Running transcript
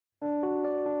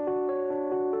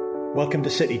Welcome to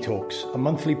City Talks, a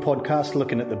monthly podcast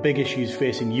looking at the big issues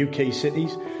facing UK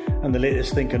cities and the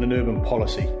latest thinking on urban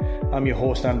policy. I'm your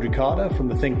host, Andrew Carter, from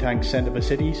the think tank Centre for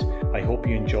Cities. I hope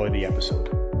you enjoy the episode.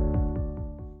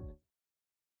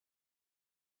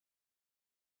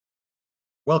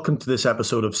 Welcome to this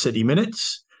episode of City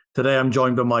Minutes. Today I'm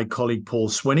joined by my colleague Paul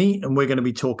Swinney, and we're going to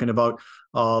be talking about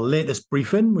our latest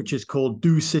briefing, which is called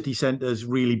Do City Centres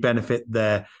Really Benefit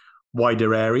Their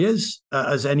Wider Areas?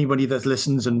 As anybody that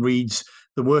listens and reads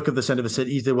the work of the Centre for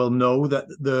Cities, they will know that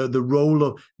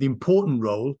the important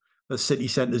role that city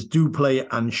centres do play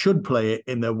and should play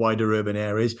in their wider urban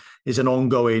areas is an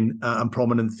ongoing and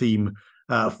prominent theme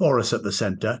for us at the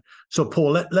Centre. So,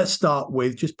 Paul, let's start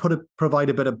with just provide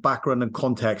a bit of background and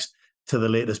context to the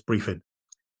latest briefing.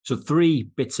 So 3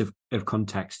 bits of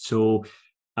context. So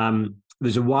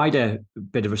there's a wider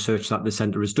bit of research that the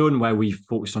Centre has done where we've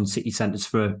focused on city centres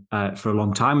for a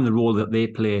long time and the role that they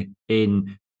play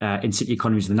in city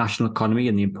economies, the national economy,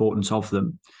 and the importance of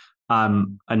them.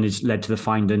 And it's led to the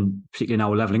finding, particularly in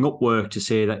our levelling up work, to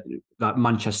say that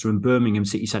Manchester and Birmingham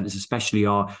city centres especially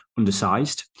are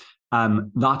undersized.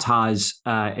 That has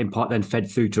in part then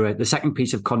fed through to the second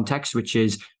piece of context, which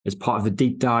is as part of the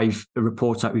deep dive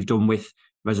reports that we've done with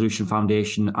Resolution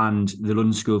Foundation and the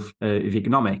London School of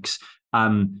Economics.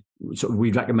 So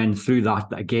we recommend through that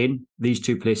again, these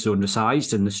 2 places are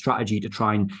undersized, and the strategy to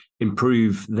try and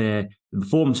improve the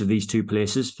performance of these 2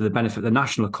 places for the benefit of the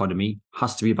national economy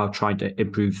has to be about trying to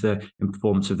improve the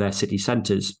performance of their city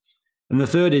centres. And the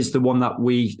third is the one that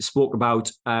we spoke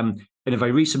about in a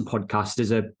very recent podcast, is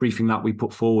a briefing that we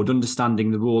put forward, understanding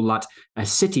the role that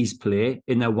cities play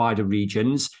in their wider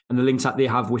regions and the links that they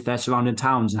have with their surrounding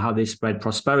towns and how they spread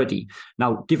prosperity.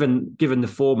 Now, given the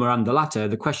former and the latter,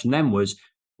 the question then was,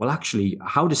 well, actually,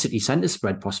 how do city centres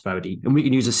spread prosperity? And we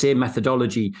can use the same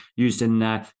methodology used in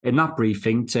that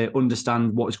briefing to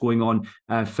understand what is going on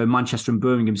for Manchester and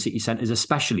Birmingham city centres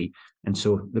especially. And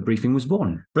so the briefing was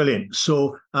born. Brilliant.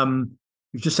 So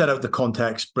you've just set out the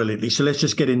context brilliantly. So let's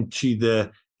just get into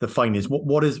the findings.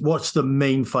 What's the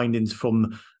main findings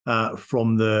from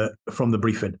the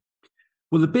briefing?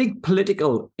 Well, the big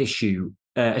political issue,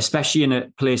 especially in a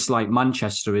place like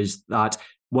Manchester, is that,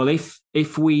 well,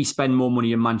 if we spend more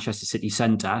money in Manchester city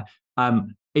centre,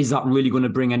 is that really going to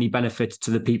bring any benefit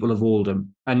to the people of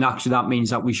Oldham? And actually, that means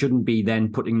that we shouldn't be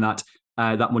then putting that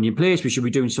money in place. We should be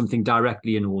doing something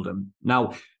directly in Oldham.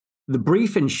 Now, the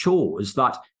briefing shows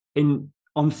that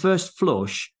on first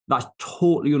flush, that's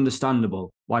totally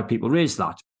understandable why people raise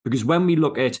that. Because when we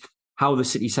look at how the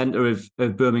city centre of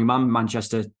Birmingham and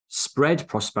Manchester spread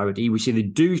prosperity, we see they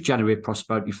do generate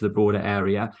prosperity for the broader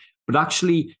area, but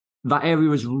actually that area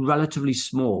is relatively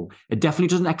small. It definitely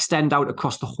doesn't extend out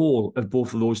across the whole of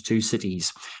both of those 2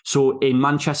 cities. So in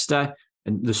Manchester,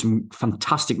 and there's some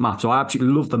fantastic maps. So I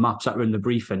absolutely love the maps that are in the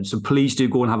briefing. So please do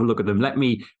go and have a look at them. Let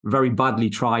me very badly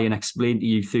try and explain to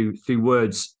you through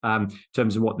words in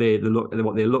terms of what they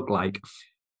look like.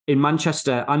 In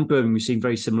Manchester and Birmingham, we've seen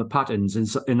very similar patterns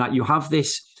in that you have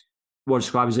this, what's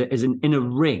described as an inner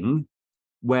ring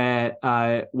where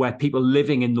people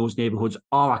living in those neighbourhoods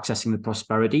are accessing the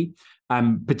prosperity.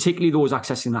 Particularly those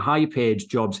accessing the higher paid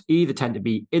jobs either tend to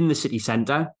be in the city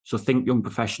centre, so think young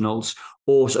professionals,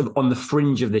 or sort of on the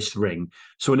fringe of this ring.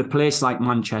 So in a place like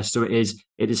Manchester, it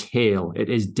is Hale, it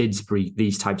is Didsbury,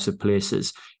 these types of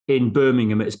places. In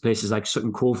Birmingham, it's places like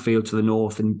Sutton Coldfield to the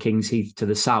north and Kings Heath to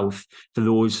the south, for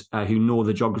those who know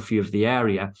the geography of the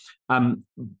area. But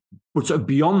sort of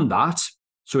beyond that,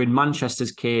 so in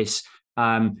Manchester's case,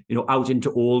 out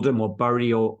into Oldham or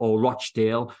Bury or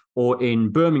Rochdale, or in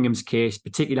Birmingham's case,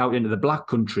 particularly out into the Black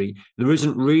Country, there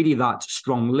isn't really that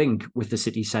strong link with the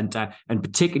city centre, and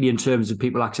particularly in terms of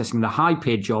people accessing the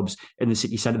high-paid jobs in the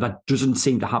city centre, that doesn't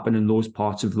seem to happen in those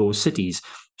parts of those cities.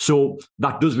 So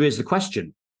that does raise the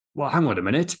question, well, hang on a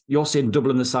minute, you're saying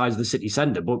doubling the size of the city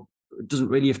centre, but it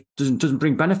doesn't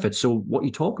bring benefits. So what are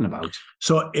you talking about?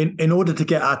 So in order to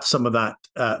get at some of that,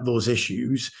 those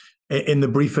issues, in the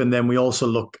briefing, then we also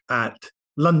look at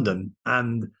London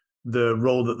and the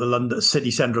role that the London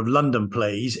city centre of London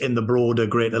plays in the broader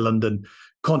Greater London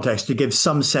context, to give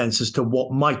some sense as to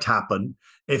what might happen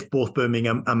if both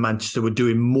Birmingham and Manchester were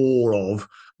doing more of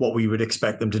what we would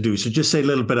expect them to do. So just say a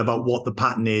little bit about what the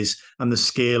pattern is and the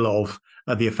scale of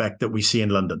the effect that we see in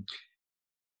London.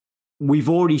 We've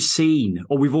already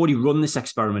run this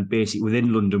experiment basically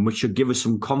within London, which should give us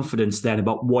some confidence then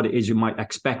about what it is you might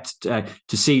expect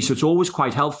to see. So it's always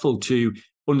quite helpful to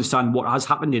understand what has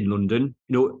happened in London,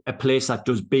 a place that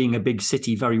does being a big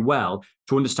city very well,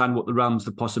 to understand what the realms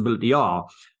of possibility are.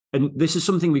 And this is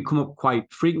something we come up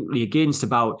quite frequently against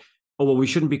about, oh, well, we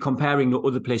shouldn't be comparing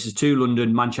other places to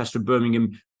London, Manchester,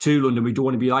 Birmingham to London. We don't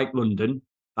want to be like London.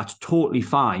 That's totally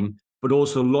fine. But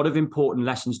also a lot of important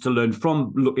lessons to learn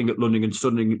from looking at London and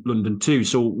studying London too.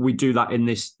 So we do that in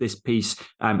this piece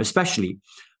especially.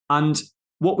 And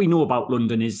what we know about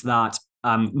London is that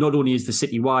not only is the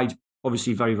citywide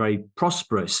obviously very, very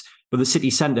prosperous, but the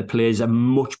city centre plays a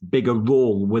much bigger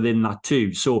role within that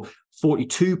too. So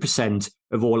 42%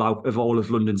 of all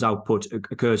of London's output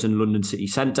occurs in London city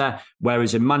centre,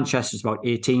 whereas in Manchester it's about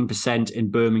 18%, in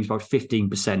Birmingham it's about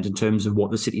 15% in terms of what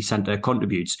the city centre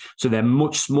contributes. So they're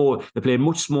much small. They play a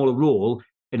much smaller role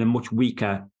in a much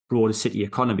weaker, broader city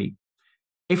economy.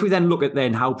 If we then look at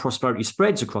then how prosperity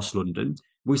spreads across London,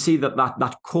 we see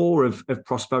that core of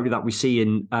prosperity that we see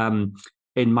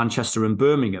in Manchester and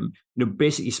Birmingham,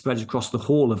 basically spreads across the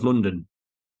whole of London,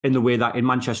 in the way that in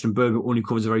Manchester and Birmingham only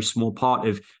covers a very small part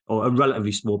of, or a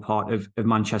relatively small part of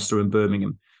Manchester and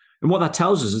Birmingham. And what that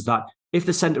tells us is that if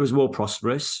the centre is more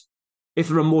prosperous, if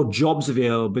there are more jobs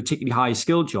available, particularly high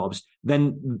skilled jobs,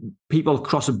 then people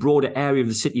across a broader area of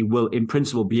the city will, in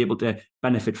principle, be able to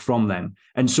benefit from them.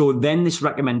 And so then this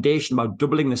recommendation about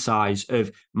doubling the size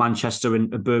of Manchester and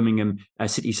Birmingham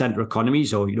city centre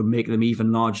economies, or making them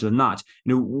even larger than that,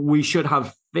 we should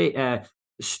have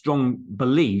strong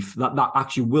belief that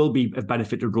actually will be of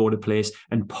benefit to a broader place.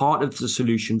 And part of the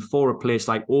solution for a place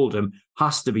like Oldham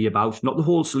has to be about, not the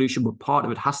whole solution, but part of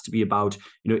it has to be about,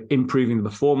 improving the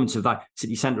performance of that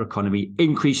city centre economy,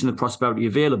 increasing the prosperity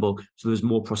available so there's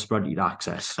more prosperity to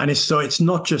access. And it's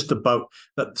not just about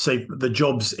that, say, the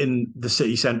jobs in the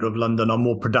city centre of London are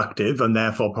more productive and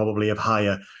therefore probably have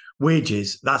higher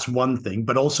wages. That's one thing,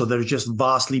 but also there's just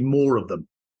vastly more of them.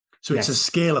 So yes, it's a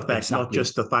scale effect, exactly. Not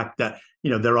just the fact that,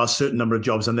 there are a certain number of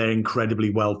jobs and they're incredibly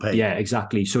well paid. Yeah,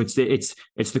 exactly. So it's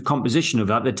the composition of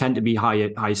that. They tend to be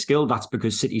high skilled. That's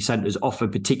because city centres offer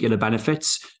particular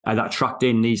benefits that attract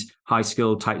in these high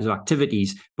skilled types of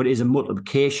activities, but it is a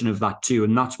multiplication of that too.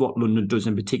 And that's what London does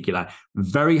in particular.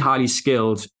 Very highly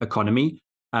skilled economy,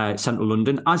 central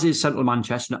London, as is central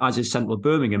Manchester, as is central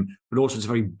Birmingham, but also it's a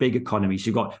very big economy. So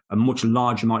you've got a much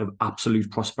larger amount of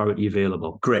absolute prosperity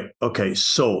available. Great. Okay.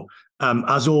 So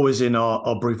as always in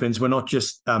our briefings, we're not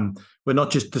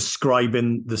just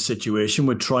describing the situation.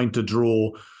 We're trying to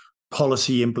draw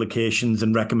policy implications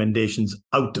and recommendations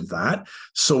out of that.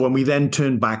 So when we then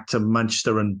turn back to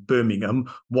Manchester and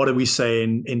Birmingham, what are we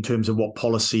saying in terms of what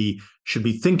policy should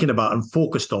be thinking about and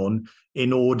focused on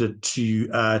in order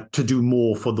to do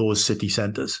more for those city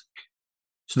centres?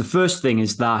 So the first thing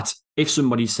is that if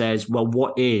somebody says, well,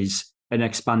 what is an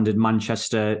expanded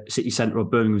Manchester city centre or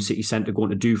Birmingham city centre going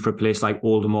to do for a place like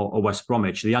Oldham or West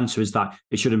Bromwich? The answer is that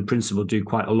it should in principle do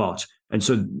quite a lot. And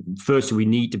so firstly, we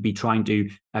need to be trying to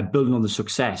build on the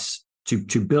success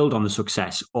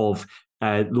of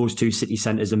those two city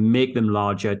centres and make them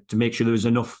larger to make sure there's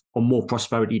enough or more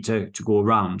prosperity to go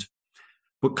around.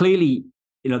 But clearly,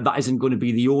 that isn't going to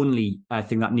be the only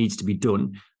thing that needs to be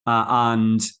done.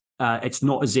 And it's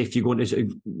not as if you're going to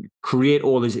create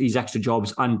all these extra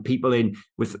jobs and people in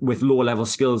with lower level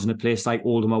skills in a place like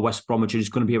Oldham or West Bromwich are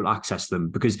just going to be able to access them,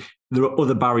 because there are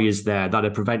other barriers there that are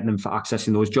preventing them from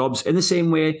accessing those jobs. In the same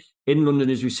way in London,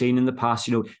 as we've seen in the past,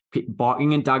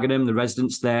 Barking and Dagenham, the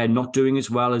residents there not doing as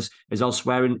well as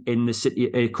elsewhere in the city,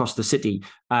 across the city,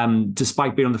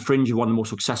 despite being on the fringe of one of the most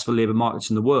successful labour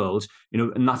markets in the world,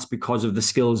 and that's because of the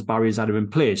skills barriers that are in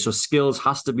place. So skills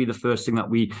has to be the first thing that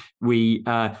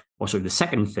the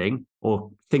second thing,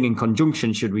 or thing in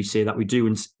conjunction, should we say, that we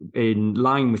do in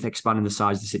line with expanding the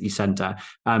size of the city centre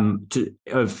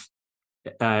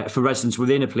for residents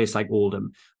within a place like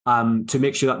Oldham, to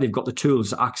make sure that they've got the tools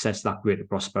to access that greater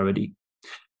prosperity.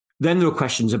 Then there are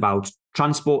questions about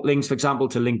transport links, for example,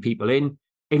 to link people in.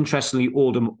 Interestingly,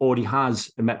 Oldham already has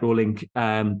a Metrolink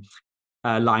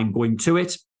line going to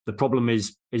it. The problem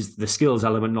is the skills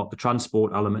element, not the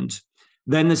transport element.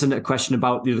 Then there's a question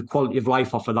about the quality of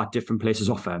life offer that different places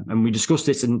offer. And we discussed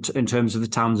this in terms of the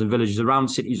towns and villages around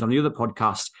cities on the other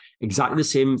podcast. Exactly the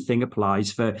same thing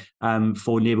applies for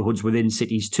neighbourhoods within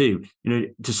cities too.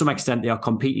 To some extent, they are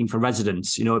competing for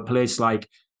residents. A place like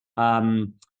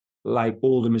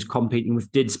Oldham is competing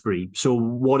with Didsbury. So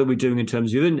what are we doing in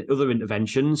terms of other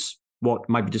interventions? What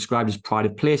might be described as pride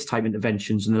of place type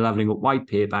interventions in the Levelling Up white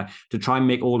paper to try and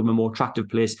make Oldham a more attractive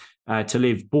place to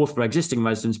live, both for existing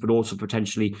residents, but also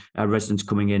potentially residents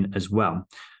coming in as well.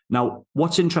 Now,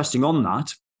 what's interesting on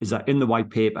that is that in the white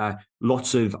paper,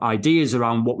 lots of ideas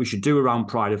around what we should do around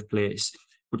pride of place.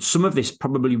 but some of this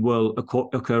probably will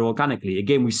occur organically.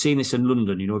 Again, we've seen this in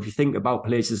London. If you think about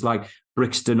places like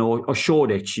Brixton or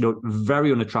Shoreditch,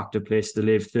 very unattractive place to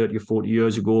live 30 or 40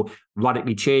 years ago,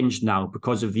 radically changed now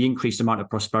because of the increased amount of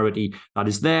prosperity that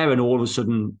is there. And all of a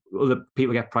sudden, other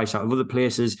people get priced out of other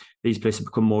places. These places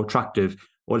become more attractive.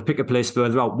 Or to pick a place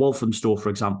further out, Walthamstow, for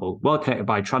example, well connected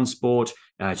by transport,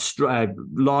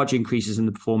 large increases in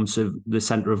the performance of the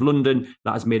centre of London.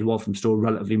 That has made Walthamstow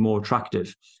relatively more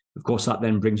attractive. Of course, that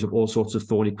then brings up all sorts of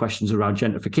thorny questions around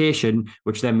gentrification,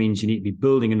 which then means you need to be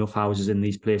building enough houses in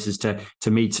these places to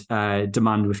meet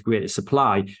demand with greater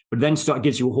supply. But then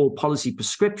gives you a whole policy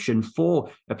prescription for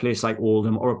a place like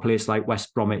Oldham or a place like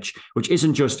West Bromwich, which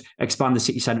isn't just expand the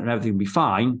city centre and everything will be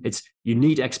fine. It's you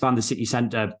need to expand the city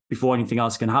centre before anything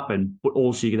else can happen, but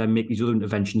also you can then make these other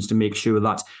interventions to make sure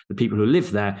that the people who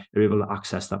live there are able to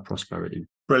access that prosperity.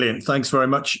 Brilliant. Thanks very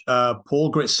much, Paul.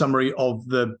 Great summary of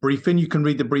the briefing. You can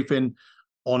read the briefing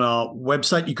on our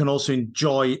website. You can also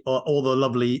enjoy all the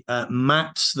lovely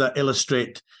maps that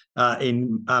illustrate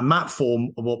in map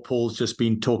form of what Paul's just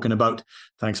been talking about.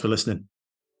 Thanks for listening.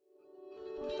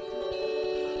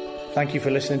 Thank you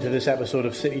for listening to this episode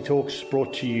of City Talks,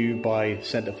 brought to you by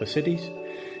Centre for Cities.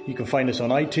 You can find us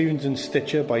on iTunes and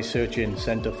Stitcher by searching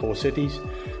Centre for Cities.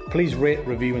 Please rate,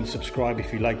 review and subscribe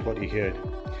if you liked what you heard.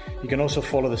 You can also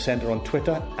follow the Centre on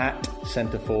Twitter at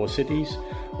Centre for Cities,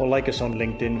 or like us on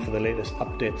LinkedIn for the latest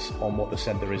updates on what the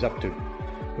Centre is up to.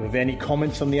 If you have any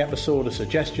comments on the episode or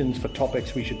suggestions for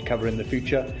topics we should cover in the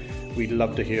future, we'd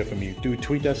love to hear from you. Do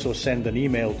tweet us or send an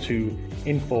email to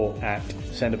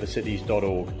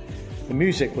info@centreforcities.org. The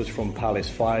music was from Palace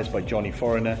Fires by Johnny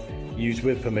Foreigner, used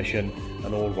with permission,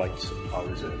 and all rights are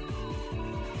reserved.